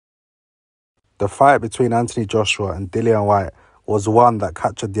The fight between Anthony Joshua and Dillian Whyte was one that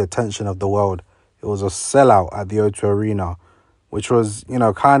captured the attention of the world. It was a sellout at the O2 Arena, which was,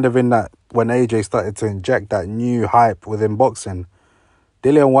 kind of in that when AJ started to inject that new hype within boxing.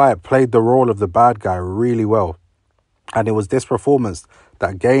 Dillian Whyte played the role of the bad guy really well. And it was this performance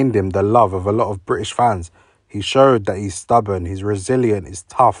that gained him the love of a lot of British fans. He showed that he's stubborn, he's resilient, he's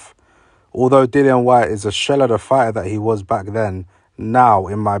tough. Although Dillian Whyte is a shell of the fighter that he was back then, now,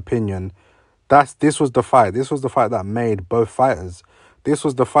 in my opinion, this was the fight. This was the fight that made both fighters. This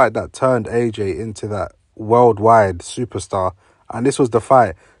was the fight that turned AJ into that worldwide superstar. And this was the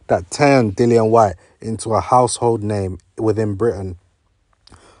fight that turned Dillian Whyte into a household name within Britain.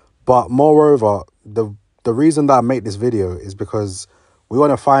 But moreover, the reason that I make this video is because we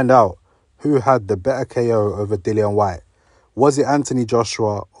want to find out who had the better KO over Dillian Whyte. Was it Anthony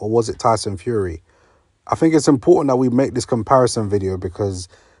Joshua or was it Tyson Fury? I think it's important that we make this comparison video because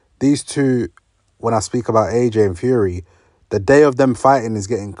these two, when I speak about AJ and Fury, the day of them fighting is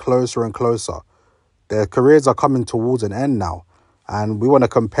getting closer and closer. Their careers are coming towards an end now, and we want to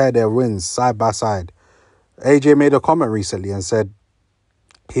compare their wins side by side. AJ made a comment recently and said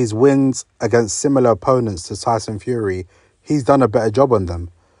his wins against similar opponents to Tyson Fury, he's done a better job on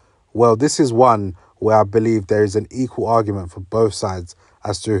them. Well, this is one where I believe there is an equal argument for both sides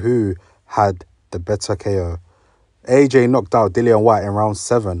as to who had the better KO. AJ knocked out Dillian Whyte in round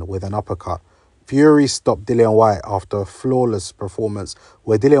 7 with an uppercut. Fury stopped Dillian Whyte after a flawless performance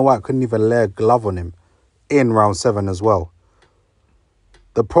where Dillian Whyte couldn't even lay a glove on him in round 7 as well.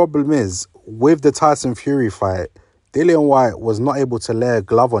 The problem is, with the Tyson Fury fight, Dillian Whyte was not able to lay a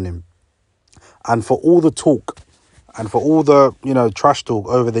glove on him. And for all the talk and for all the, trash talk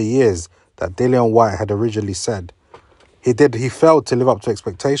over the years that Dillian Whyte had originally said, he failed to live up to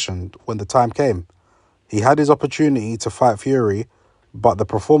expectation when the time came. He had his opportunity to fight Fury, but the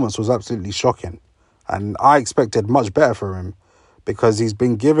performance was absolutely shocking. And I expected much better for him because he's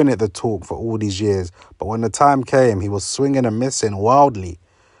been giving it the talk for all these years. But when the time came, he was swinging and missing wildly.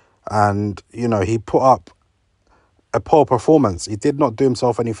 And, he put up a poor performance. He did not do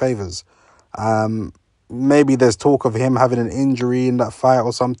himself any favours. Maybe there's talk of him having an injury in that fight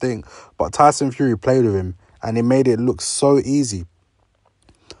or something. But Tyson Fury played with him and he made it look so easy.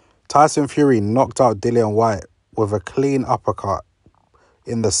 Tyson Fury knocked out Dillian Whyte with a clean uppercut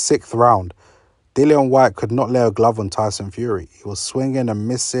in the 6th round. Dillian Whyte could not lay a glove on Tyson Fury. He was swinging and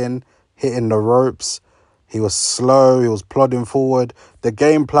missing, hitting the ropes. He was slow. He was plodding forward. The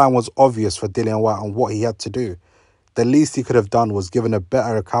game plan was obvious for Dillian Whyte on what he had to do. The least he could have done was given a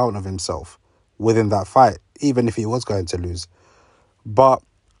better account of himself within that fight, even if he was going to lose. But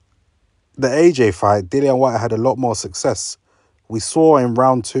the AJ fight, Dillian Whyte had a lot more success. We saw in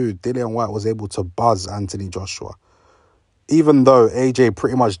round 2, Dillian Whyte was able to buzz Anthony Joshua. Even though AJ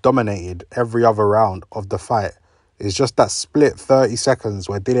pretty much dominated every other round of the fight, it's just that split 30 seconds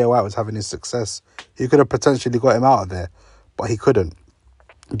where Dillian Whyte was having his success. He could have potentially got him out of there, but he couldn't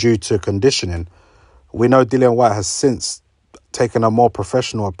due to conditioning. We know Dillian Whyte has since taken a more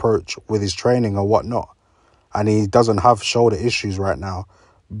professional approach with his training and whatnot, and he doesn't have shoulder issues right now.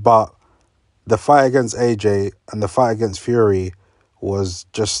 But the fight against AJ and the fight against Fury was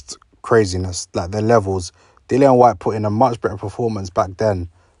just craziness, like the levels. Dillian Whyte put in a much better performance back then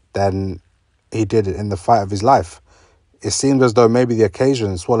than he did in the fight of his life. It seemed as though maybe the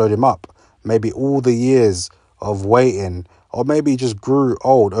occasion swallowed him up. Maybe all the years of waiting, or maybe he just grew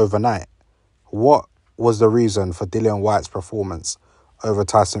old overnight. What was the reason for Dillian Whyte's performance over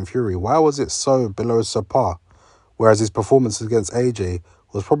Tyson Fury? Why was it so below subpar? Whereas his performance against AJ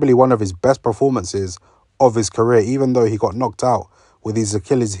was probably one of his best performances of his career, even though he got knocked out with his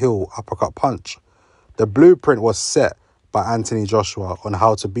Achilles heel uppercut punch. The blueprint was set by Anthony Joshua on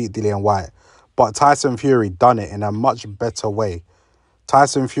how to beat Dillian Whyte, but Tyson Fury done it in a much better way.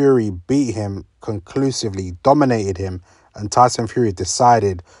 Tyson Fury beat him conclusively, dominated him, and Tyson Fury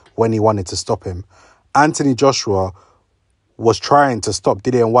decided when he wanted to stop him. Anthony Joshua was trying to stop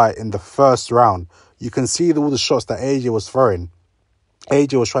Dillian Whyte in the 1st round. You can see all the shots that AJ was throwing.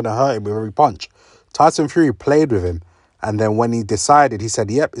 AJ was trying to hurt him with every punch. Tyson Fury played with him. And then when he decided, he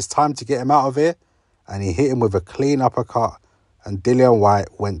said, yep, it's time to get him out of here. And he hit him with a clean uppercut. And Dillian Whyte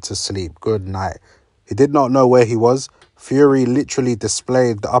went to sleep. Good night. He did not know where he was. Fury literally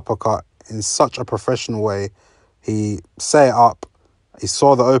displayed the uppercut in such a professional way. He set it up. He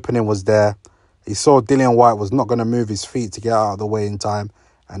saw the opening was there. He saw Dillian Whyte was not going to move his feet to get out of the way in time.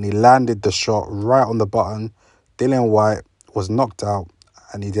 And he landed the shot right on the button. Dillian Whyte was knocked out.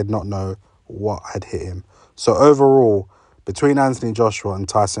 And he did not know what had hit him. So overall, between Anthony Joshua and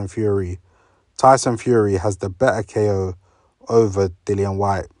Tyson Fury has the better KO over Dillian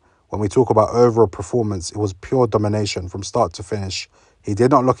Whyte. When we talk about overall performance, it was pure domination from start to finish. He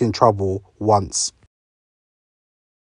did not look in trouble once.